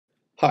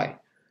Hi,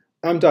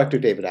 I'm Dr.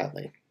 David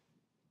Atlee.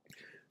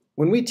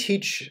 When we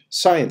teach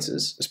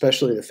sciences,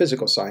 especially the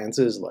physical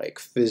sciences like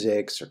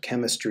physics or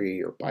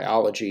chemistry or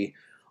biology,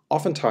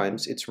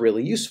 oftentimes it's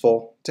really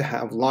useful to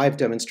have live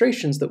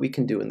demonstrations that we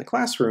can do in the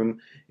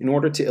classroom in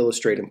order to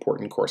illustrate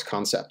important course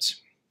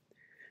concepts.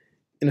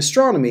 In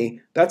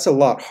astronomy, that's a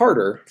lot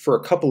harder for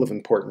a couple of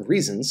important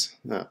reasons,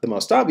 the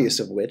most obvious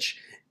of which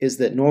is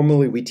that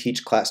normally we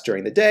teach class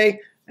during the day,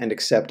 and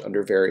except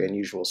under very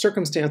unusual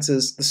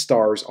circumstances, the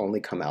stars only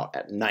come out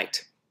at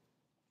night.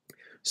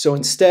 So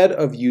instead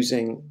of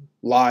using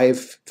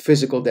live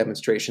physical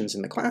demonstrations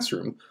in the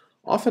classroom,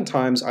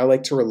 oftentimes I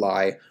like to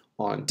rely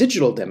on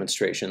digital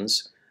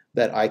demonstrations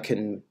that I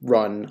can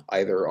run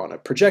either on a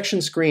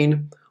projection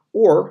screen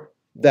or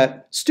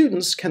that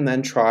students can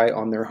then try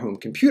on their home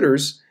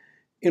computers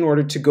in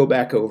order to go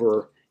back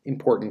over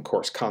important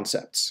course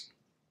concepts.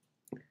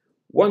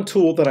 One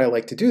tool that I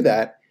like to do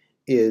that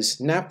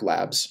is NAAP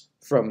labs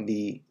from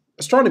the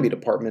astronomy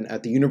department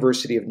at the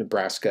University of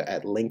Nebraska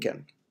at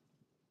Lincoln.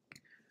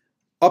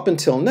 Up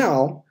until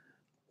now,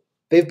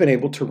 they've been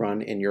able to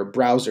run in your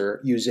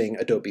browser using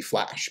Adobe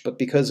Flash, but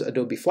because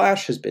Adobe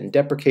Flash has been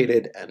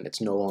deprecated and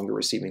it's no longer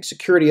receiving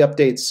security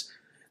updates,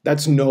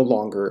 that's no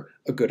longer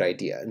a good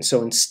idea. And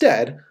so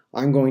instead,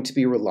 I'm going to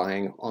be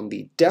relying on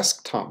the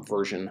desktop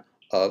version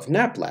of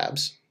NAAP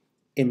Labs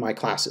in my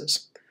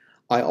classes.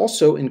 I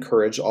also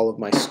encourage all of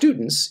my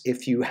students,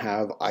 if you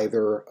have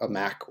either a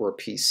Mac or a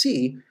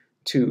PC,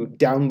 to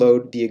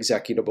download the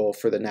executable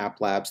for the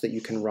NAAP Labs that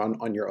you can run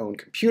on your own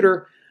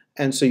computer,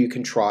 and so you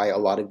can try a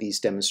lot of these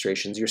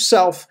demonstrations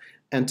yourself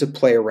and to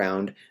play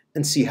around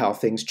and see how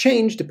things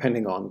change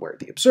depending on where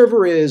the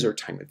observer is or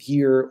time of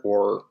year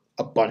or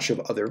a bunch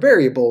of other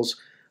variables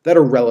that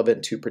are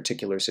relevant to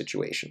particular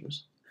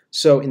situations.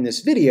 So in this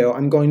video,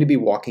 I'm going to be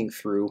walking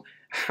through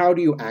how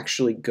do you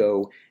actually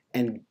go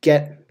and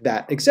get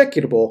that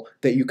executable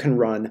that you can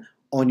run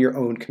on your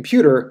own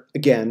computer,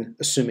 again,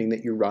 assuming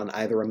that you run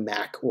either a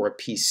Mac or a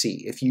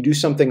PC. If you do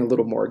something a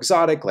little more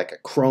exotic, like a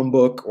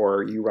Chromebook,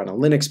 or you run a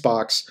Linux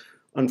box,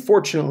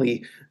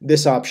 unfortunately,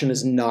 this option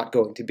is not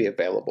going to be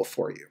available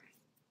for you.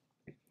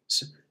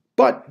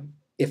 But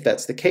if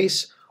that's the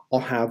case, I'll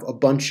have a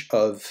bunch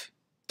of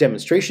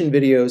demonstration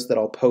videos that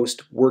I'll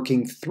post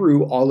working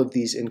through all of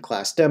these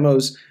in-class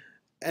demos,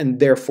 and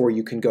therefore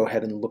you can go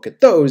ahead and look at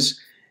those.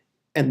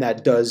 And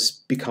that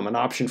does become an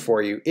option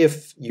for you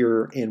if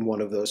you're in one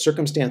of those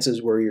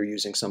circumstances where you're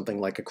using something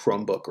like a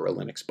Chromebook or a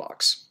Linux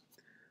box.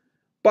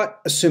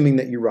 But assuming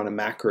that you run a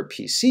Mac or a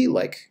PC,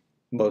 like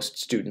most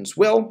students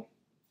will,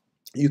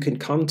 you can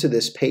come to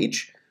this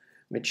page,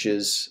 which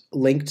is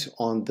linked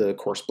on the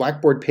course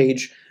Blackboard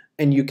page,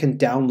 and you can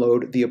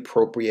download the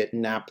appropriate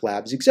NAAP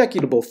Labs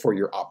executable for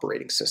your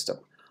operating system.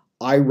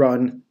 I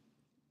run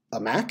a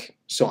Mac,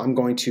 so I'm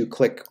going to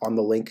click on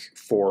the link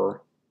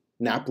for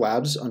NAAP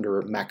Labs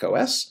under Mac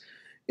OS.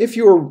 If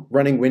you're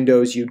running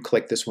Windows, you'd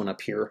click this one up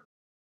here.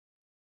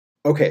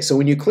 Okay, so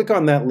when you click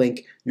on that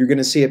link, you're going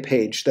to see a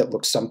page that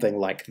looks something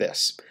like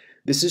this.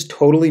 This is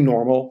totally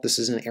normal. This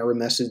is an error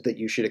message that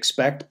you should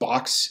expect.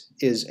 Box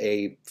is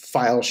a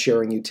file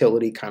sharing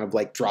utility, kind of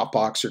like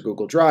Dropbox or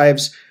Google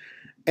Drives,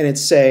 and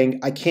it's saying,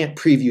 I can't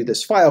preview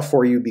this file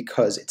for you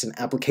because it's an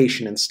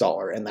application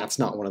installer, and that's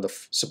not one of the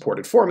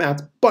supported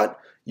formats, but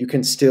you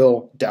can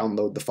still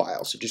download the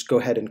file. So just go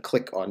ahead and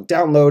click on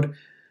download.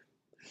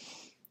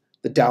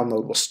 The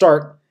download will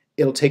start.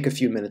 It'll take a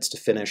few minutes to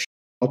finish.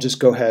 I'll just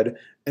go ahead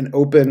and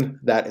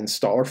open that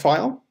installer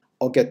file.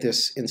 I'll get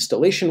this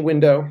installation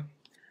window.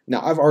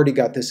 Now I've already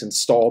got this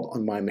installed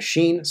on my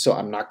machine, so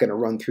I'm not going to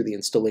run through the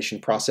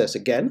installation process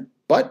again.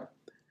 But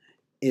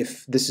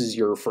if this is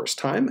your first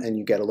time and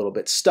you get a little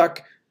bit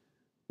stuck,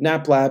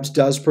 NAAP Labs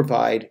does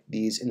provide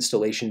these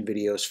installation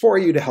videos for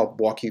you to help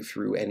walk you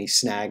through any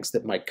snags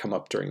that might come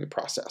up during the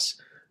process.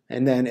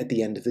 And then at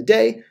the end of the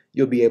day,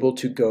 you'll be able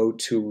to go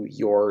to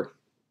your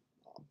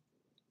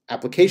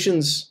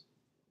applications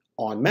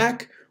on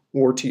Mac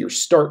or to your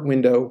Start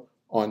window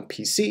on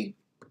PC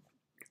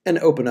and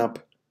open up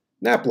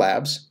NAAP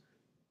Labs.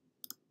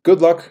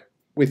 Good luck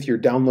with your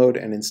download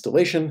and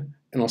installation,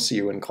 and I'll see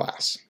you in class.